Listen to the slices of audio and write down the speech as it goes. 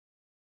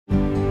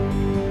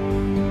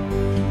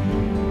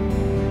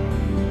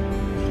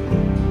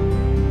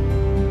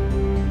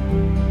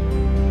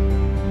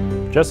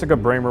Jessica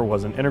Bremer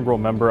was an integral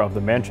member of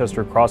the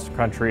Manchester cross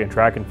country and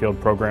track and field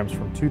programs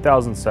from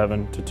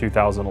 2007 to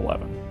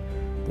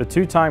 2011. The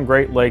two-time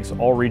Great Lakes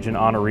All-Region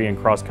honoree in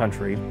cross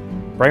country,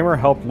 Bremer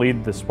helped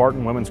lead the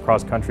Spartan women's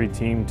cross country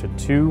team to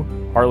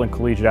 2 Heartland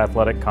Collegiate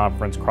Athletic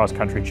Conference cross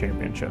country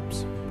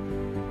championships.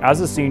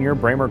 As a senior,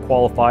 Bremer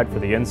qualified for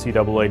the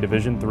NCAA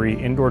Division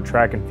III Indoor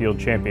Track and Field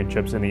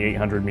Championships in the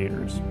 800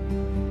 meters.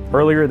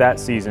 Earlier that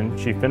season,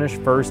 she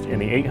finished first in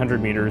the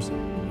 800 meters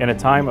in a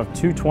time of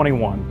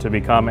 2:21 to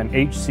become an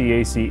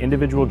HCAC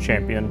individual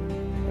champion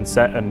and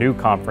set a new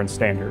conference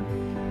standard.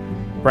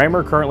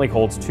 Bremer currently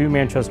holds 2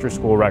 Manchester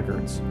school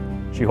records.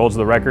 She holds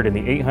the record in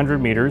the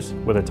 800 meters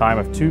with a time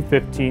of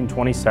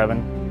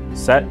 2:15:27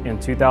 set in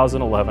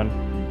 2011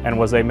 and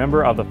was a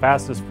member of the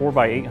fastest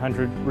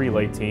 4x800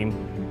 relay team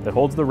that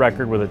holds the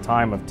record with a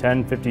time of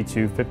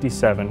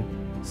 10:52:57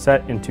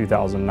 set in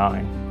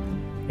 2009.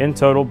 In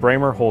total,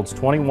 Bremer holds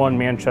 21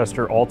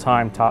 Manchester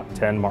all-time top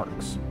 10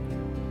 marks.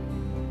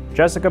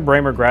 Jessica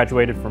Bremer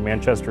graduated from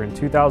Manchester in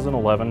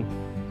 2011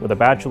 with a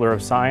Bachelor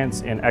of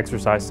Science in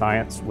Exercise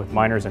Science with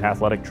minors in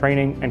athletic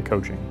training and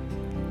coaching.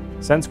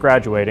 Since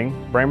graduating,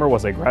 Bremer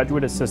was a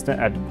graduate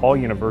assistant at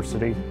DePaul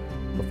University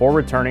before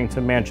returning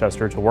to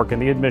Manchester to work in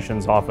the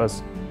admissions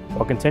office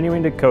while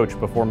continuing to coach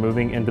before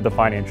moving into the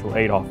financial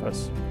aid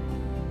office.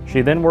 She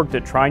then worked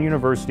at Trine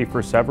University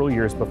for several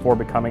years before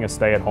becoming a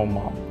stay-at-home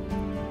mom.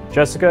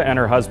 Jessica and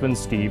her husband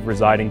Steve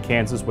reside in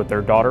Kansas with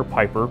their daughter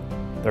Piper,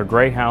 their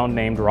greyhound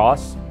named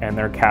Ross, and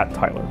their cat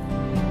Tyler.